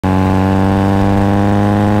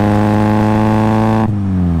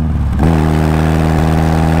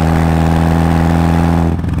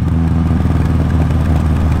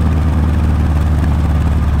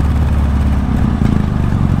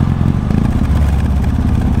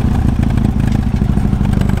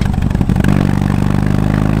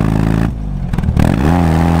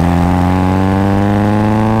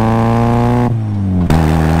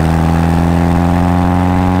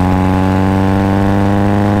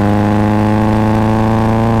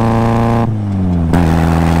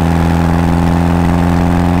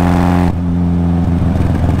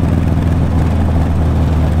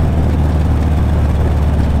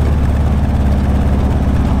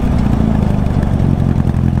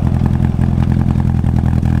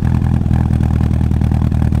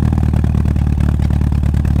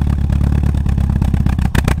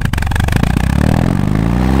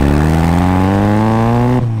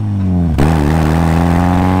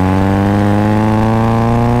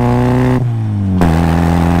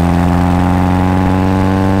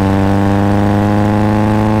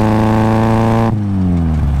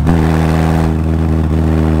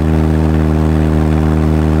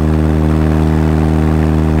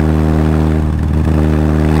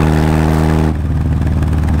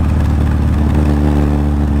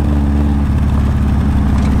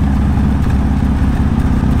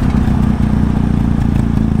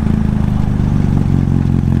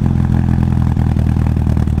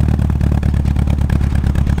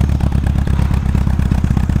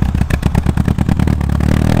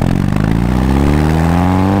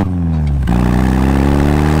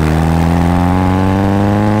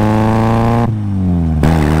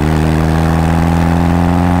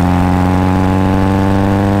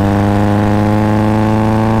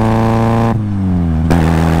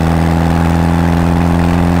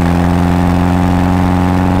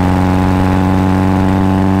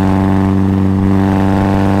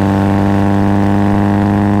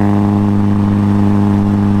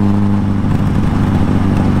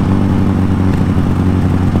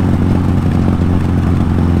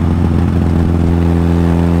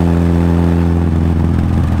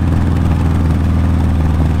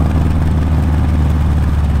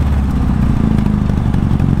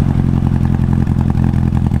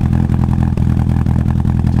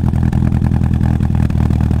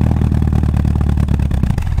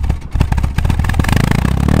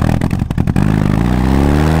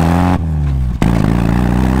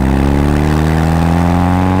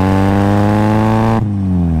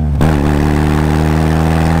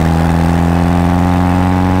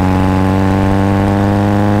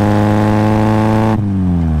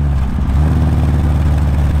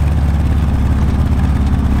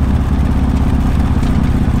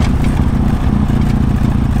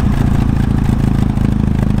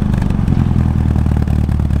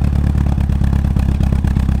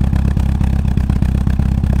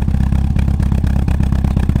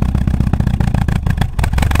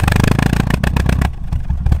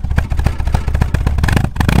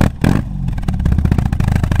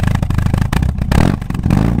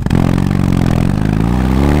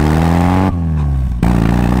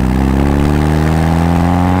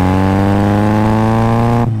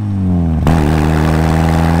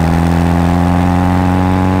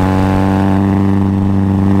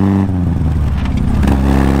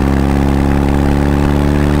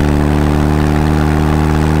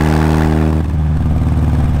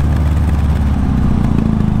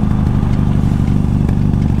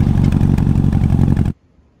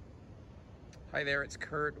Hi there, it's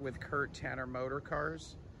Kurt with Kurt Tanner Motor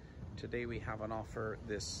Cars. Today we have on offer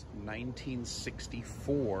this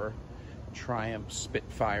 1964 Triumph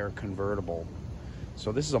Spitfire convertible.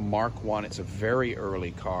 So this is a Mark I, it's a very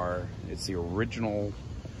early car. It's the original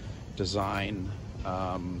design.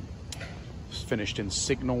 It's finished in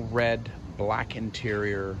signal red, black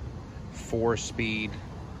interior, 4-speed,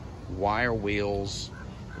 wire wheels,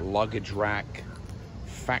 luggage rack,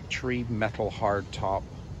 factory metal hardtop.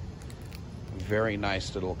 Very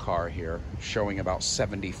nice little car here, showing about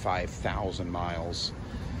 75,000 miles.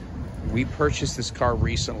 We purchased this car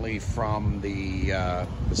recently from the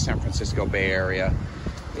San Francisco Bay Area.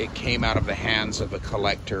 It came out of the hands of a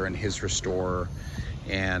collector and his restorer.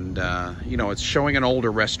 And, you know, it's showing an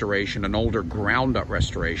older restoration, an older ground-up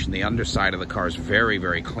restoration. The underside of the car is very,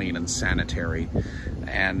 very clean and sanitary.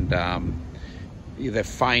 And they've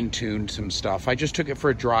fine-tuned some stuff. I just took it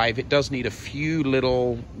for a drive. It does need a few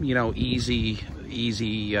little, you know, easy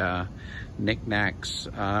knickknacks.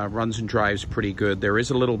 Runs and drives pretty good. There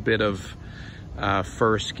is a little bit of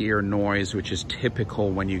first gear noise, which is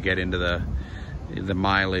typical when you get into the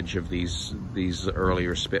mileage of these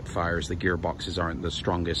earlier Spitfires. The gearboxes aren't the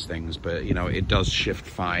strongest things, but you know, it does shift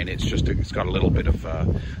fine. It's just it's got a little bit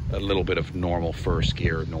of normal first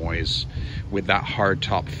gear noise. With that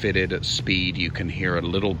hardtop fitted at speed, you can hear a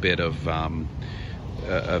little bit of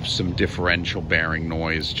some differential bearing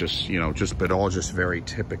noise. Just, you know, but all just very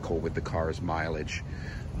typical with the car's mileage.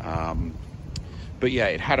 But yeah,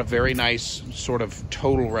 it had a very nice sort of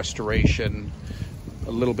total restoration.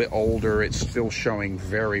 A little bit older, it's still showing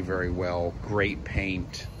very, very well. Great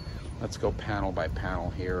paint. Let's go panel by panel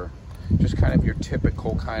here. Just kind of your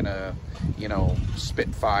typical kind of, you know,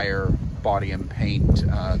 Spitfire body and paint.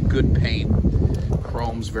 Good paint.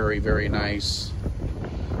 Chrome's very, very nice.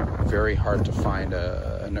 Very hard to find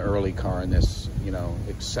an early car in this, you know,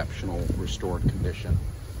 exceptional restored condition.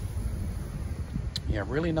 Yeah,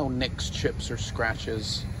 really no nicks, chips, or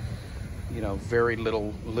scratches. You know, very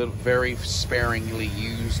little, very sparingly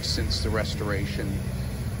used since the restoration.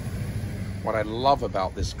 What I love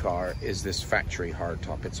about this car is this factory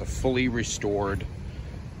hardtop. It's a fully restored,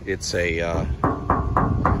 it's a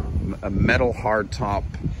metal hardtop.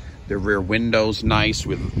 The rear window's nice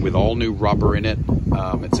with all new rubber in it.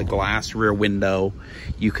 It's a glass rear window.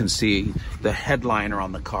 You can see the headliner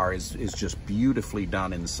on the car is just beautifully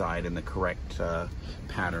done inside in the correct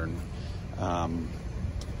pattern.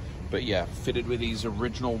 But yeah, fitted with these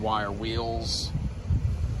original wire wheels,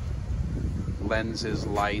 lenses,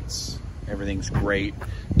 lights, everything's great.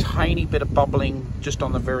 Tiny bit of bubbling just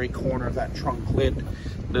on the very corner of that trunk lid,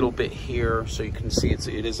 little bit here, so you can see it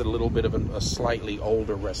is a little bit of a slightly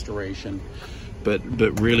older restoration, but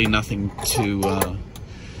really nothing to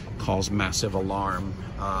cause massive alarm.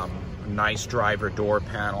 Nice driver door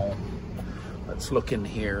panel. Let's look in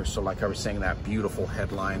here. So like I was saying, that beautiful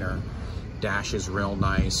headliner. Dash is real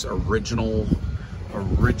nice, original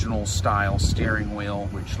style steering wheel,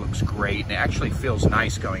 which looks great. And it actually feels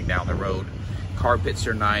nice going down the road. Carpets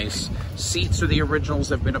are nice. Seats are the originals.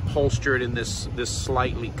 Have been upholstered in this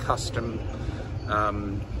slightly custom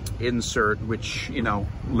insert, which, you know,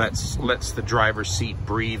 lets the driver's seat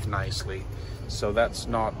breathe nicely. So that's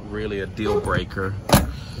not really a deal breaker.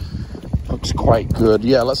 Looks quite good.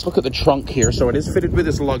 Yeah, let's look at the trunk here. So it is fitted with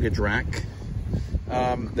this luggage rack.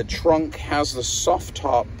 The trunk has the soft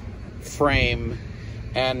top frame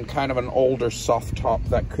and kind of an older soft top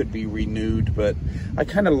that could be renewed, but I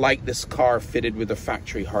kind of like this car fitted with a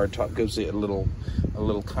factory hardtop. Gives it a little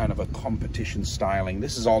kind of a competition styling.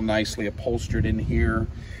 This is all nicely upholstered in here.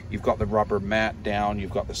 You've got the rubber mat down,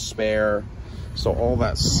 you've got the spare, so all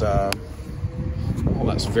that's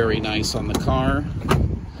very nice on the car.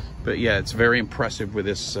 But yeah, it's very impressive with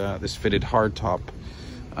this this fitted hardtop.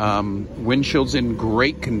 Windshield's in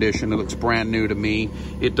great condition. It looks brand new to me.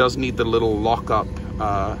 It does need the little lock-up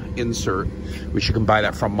insert, which you can buy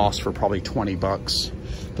that from Moss for probably 20 bucks.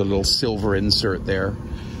 The little silver insert there.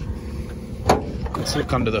 Let's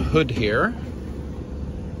look under the hood here.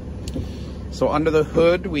 So under the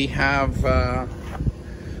hood we have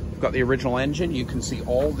we've got the original engine. You can see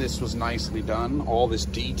all this was nicely done. All this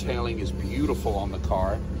detailing is beautiful on the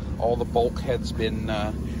car. All the bulkhead's been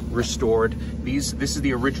restored. This is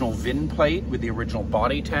the original VIN plate with the original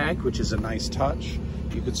body tag, which is a nice touch.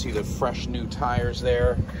 You can see the fresh new tires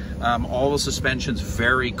there. All the suspension's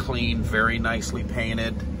very clean, very nicely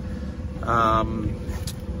painted.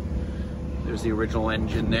 There's the original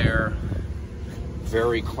engine there.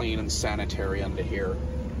 Very clean and sanitary under here.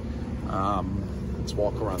 Let's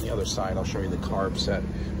walk around the other side. I'll show you the carb set.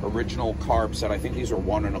 Original carb set. I think these are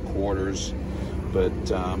 1 1/4s,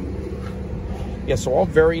 but Yeah, so all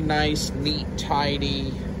very nice, neat,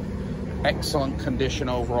 tidy, excellent condition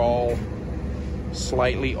overall.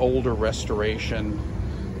 Slightly older restoration.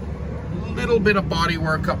 Little bit of body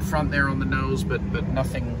work up front there on the nose, but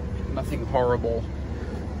nothing horrible.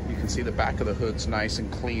 You can see the back of the hood's nice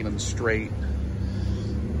and clean and straight.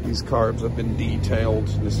 These carbs have been detailed.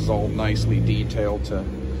 This is all nicely detailed to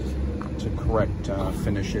correct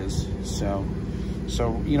finishes. So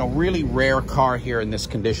you know, really rare car here in this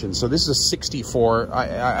condition. So this is a 64.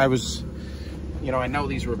 I was, you know, I know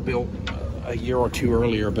these were built a year or two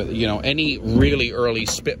earlier, but you know, any really early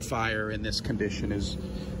Spitfire in this condition is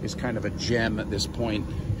kind of a gem at this point.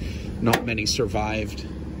 Not many survived.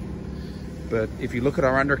 But if you look at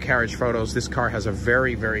our undercarriage photos, this car has a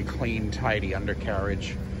very, very clean, tidy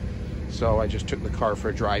undercarriage. So I just took the car for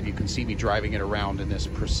a drive. You can see me driving it around in this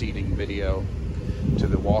preceding video to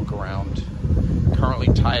the walk around.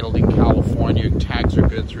 Currently titled in California. Tags are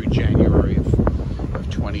good through January of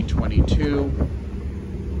 2022.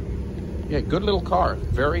 Yeah, good little car.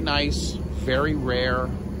 Very nice, very rare,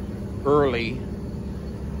 early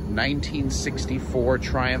 1964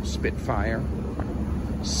 Triumph Spitfire.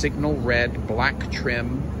 Signal red, black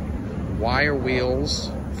trim, wire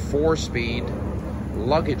wheels, 4-speed,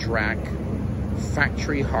 luggage rack,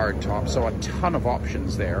 factory hardtop. So a ton of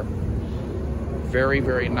options there. Very,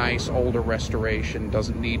 very nice older restoration.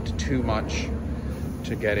 Doesn't need too much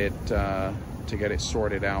to get it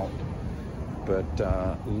sorted out. But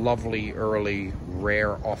lovely early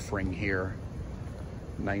rare offering here.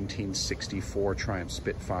 1964 Triumph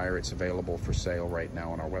Spitfire. It's available for sale right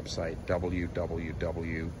now on our website,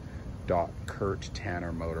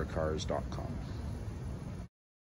 www.kurttannermotorcars.com.